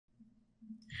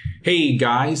Hey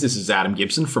guys, this is Adam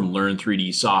Gibson from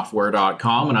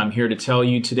Learn3Dsoftware.com, and I'm here to tell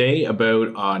you today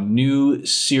about a new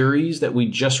series that we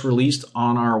just released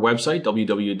on our website,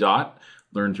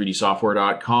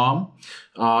 www.learn3dsoftware.com.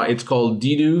 It's called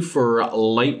DDO for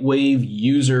Lightwave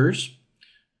users.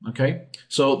 Okay,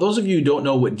 so those of you who don't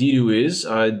know what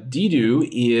DDO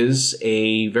is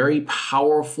a very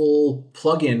powerful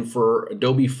plugin for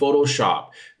Adobe Photoshop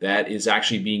that is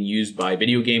actually being used by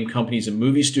video game companies and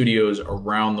movie studios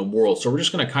around the world. So we're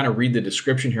just going to kind of read the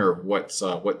description here of what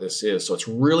this is. So it's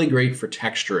really great for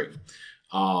texturing.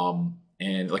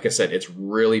 And like I said, it's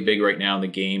really big right now in the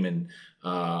game and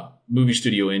movie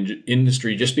studio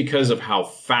industry, just because of how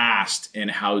fast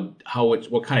and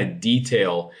what kind of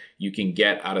detail you can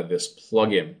get out of this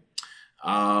plugin.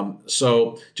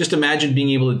 So just imagine being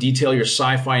able to detail your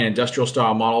sci-fi and industrial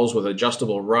style models with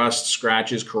adjustable rust,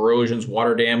 scratches, corrosions,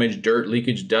 water damage, dirt,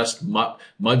 leakage, dust,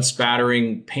 mud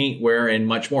spattering, paint wear, and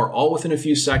much more, all within a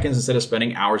few seconds instead of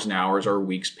spending hours and hours or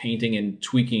weeks painting and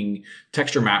tweaking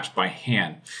texture maps by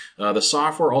hand. The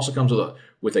software also comes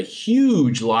with a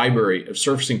huge library of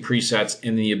surfacing presets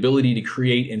and the ability to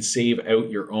create and save out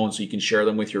your own, so you can share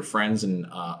them with your friends and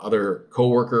other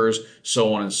coworkers,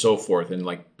 so on and so forth, and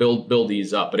like build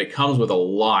these up. But it comes with a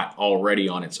lot already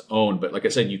on its own. But like I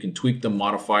said, you can tweak them,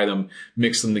 modify them,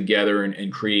 mix them together,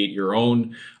 and create your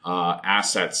own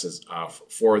assets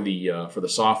for the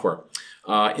software.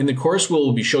 In the course,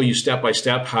 we'll be showing you step by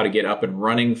step how to get up and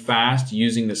running fast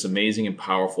using this amazing and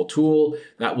powerful tool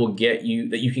that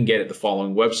you can get at the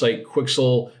following website,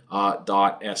 quixel.se.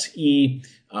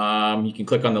 You can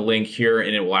click on the link here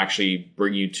and it will actually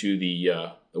bring you to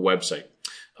the website.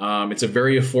 It's a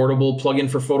very affordable plugin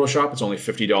for Photoshop. It's only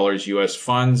 $50 US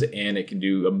funds, and it can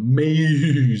do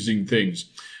amazing things.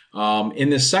 In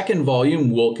the second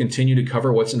volume, we'll continue to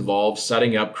cover what's involved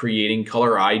setting up, creating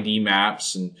color ID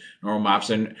maps and normal maps,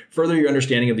 and further your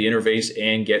understanding of the interface,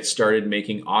 and get started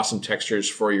making awesome textures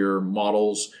for your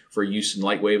models for use in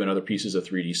Lightwave and other pieces of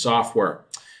 3D software.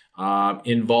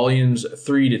 In volumes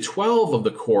 3 to 12 of the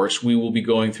course, we will be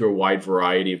going through a wide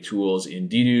variety of tools in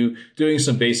DDO, doing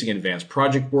some basic and advanced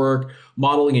project work,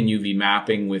 modeling and UV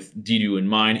mapping with DDO in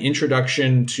mind,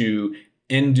 introduction to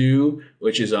Undo,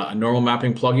 which is a normal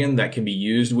mapping plugin that can be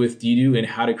used with DDO, and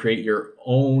how to create your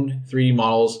own 3D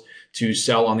models to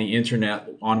sell on the internet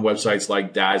on websites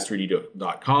like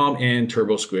daz3d.com and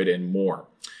TurboSquid and more.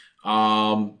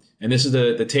 And this is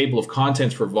the table of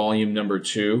contents for volume number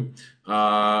 2.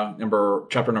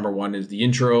 Chapter number 1 is the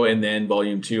intro, and then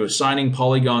volume 2, assigning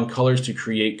polygon colors to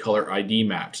create color ID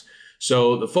maps.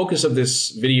 So the focus of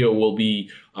this video will be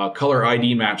color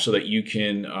ID maps, so that you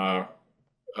can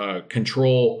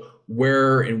control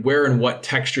where and what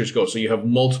textures go. So you have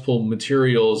multiple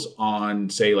materials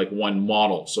on, say, like one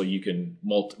model, so you can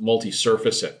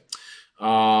multi-surface it.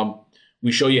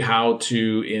 We show you how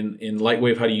to in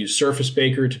Lightwave how to use Surface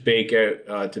Baker to bake out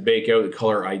the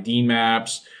color ID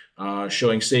maps,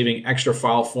 showing saving extra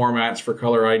file formats for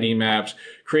color ID maps,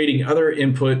 creating other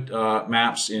input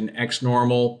maps in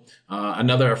XNormal,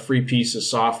 another free piece of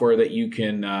software that you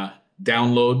can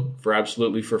download for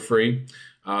absolutely for free.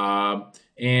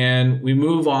 And we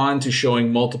move on to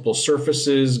showing multiple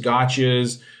surfaces,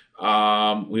 gotchas.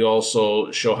 We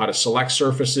also show how to select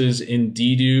surfaces in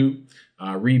DDO,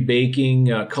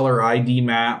 rebaking color ID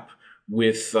map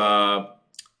with, we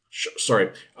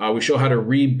show how to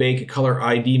rebake a color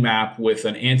ID map with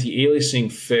an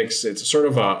anti-aliasing fix. It's sort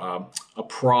of a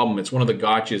problem. It's one of the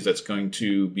gotchas that's going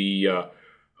to be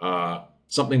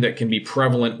something that can be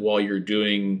prevalent while you're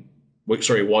using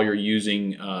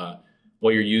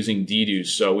DDO.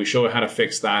 So we show how to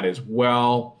fix that as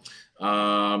well.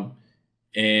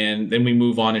 And then we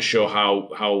move on to show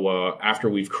how after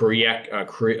we've corrected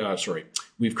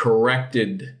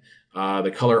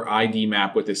the color ID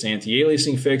map with this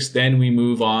anti-aliasing fix, then we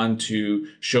move on to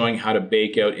showing how to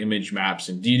bake out image maps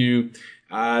in DDO.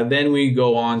 Then we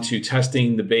go on to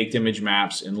testing the baked image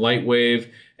maps in Lightwave.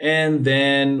 And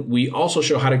then we also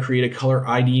show how to create a color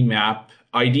ID map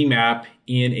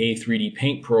in a 3D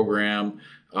paint program.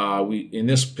 In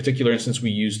this particular instance,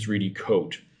 we use 3D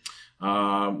Coat.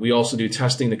 We also do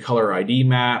testing the color ID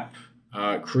map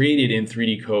created in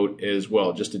 3D Coat as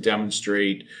well, just to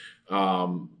demonstrate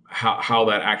how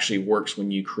that actually works when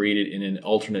you create it in an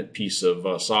alternate piece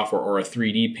of software or a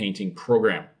 3D painting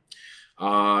program.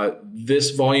 This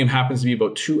volume happens to be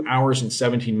about 2 hours and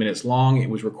 17 minutes long. It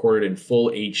was recorded in full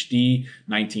HD,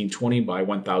 1920 by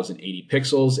 1080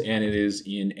 pixels, and it is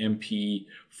in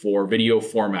MP4 video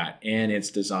format, and it's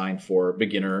designed for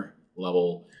beginner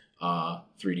level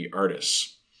 3D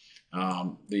artists.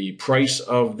 The price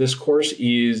of this course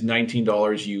is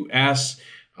 $19 US.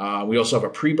 We also have a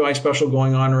pre-buy special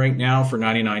going on right now for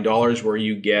 $99 where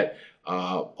you get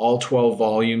all 12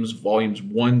 volumes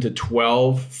 1 to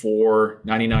 12 for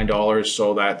 $99.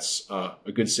 So that's a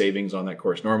good savings on that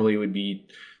course. Normally it would be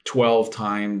 12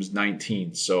 times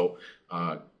 19. So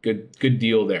good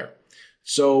deal there.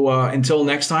 So until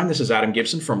next time, this is Adam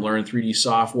Gibson from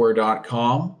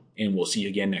learn3dsoftware.com, and we'll see you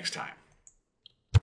again next time.